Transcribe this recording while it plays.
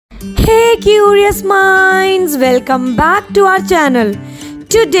Hey curious minds, welcome back to our channel.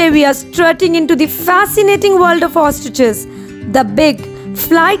 Today we are strutting into the fascinating world of ostriches, the big,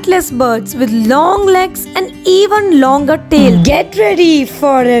 flightless birds with long legs and even longer tail. Get ready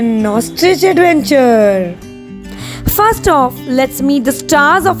for an ostrich adventure. First off, let's meet the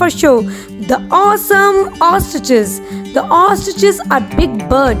stars of our show, the awesome ostriches. The ostriches are big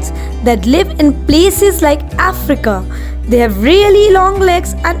birds that live in places like Africa. They have really long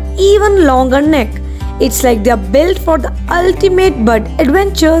legs and even longer neck. It's like they're built for the ultimate bird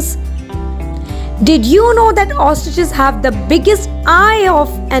adventures. Did you know that ostriches have the biggest eye of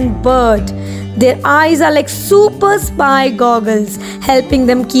an bird? Their eyes are like super spy goggles, helping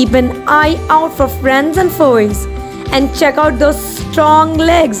them keep an eye out for friends and foes. And check out those strong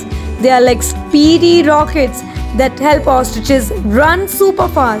legs. They are like speedy rockets that help ostriches run super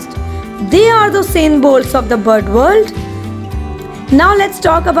fast. They are the Usain Bolts of the bird world. Now let's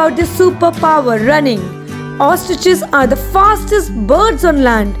talk about their superpower, running. Ostriches are the fastest birds on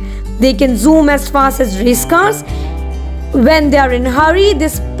land. They can zoom as fast as race cars. When they are in a hurry, they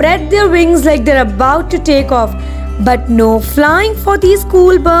spread their wings like they're about to take off. But no flying for these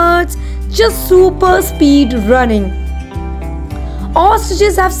cool birds, just super speed running.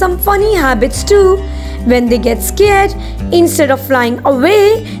 Ostriches have some funny habits too. When they get scared, instead of flying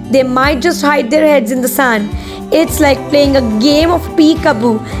away, they might just hide their heads in the sand. It's like playing a game of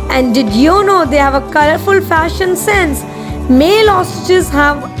peekaboo. And did you know they have a colorful fashion sense? Male ostriches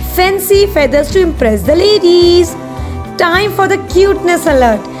have fancy feathers to impress the ladies. Time for the cuteness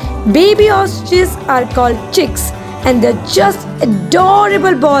alert. Baby ostriches are called chicks and they're just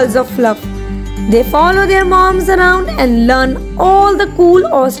adorable balls of fluff. They follow their moms around and learn all the cool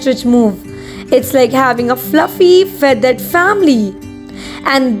ostrich moves. It's like having a fluffy, feathered family.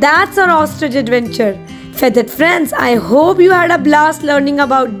 And that's our ostrich adventure. Feathered friends, I hope you had a blast learning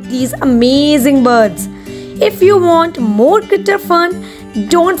about these amazing birds. If you want more critter fun,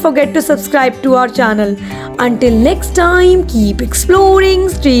 don't forget to subscribe to our channel. Until next time, keep exploring,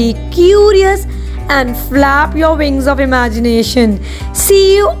 stay curious, and flap your wings of imagination.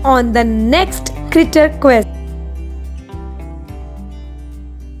 See you on the next critter quest.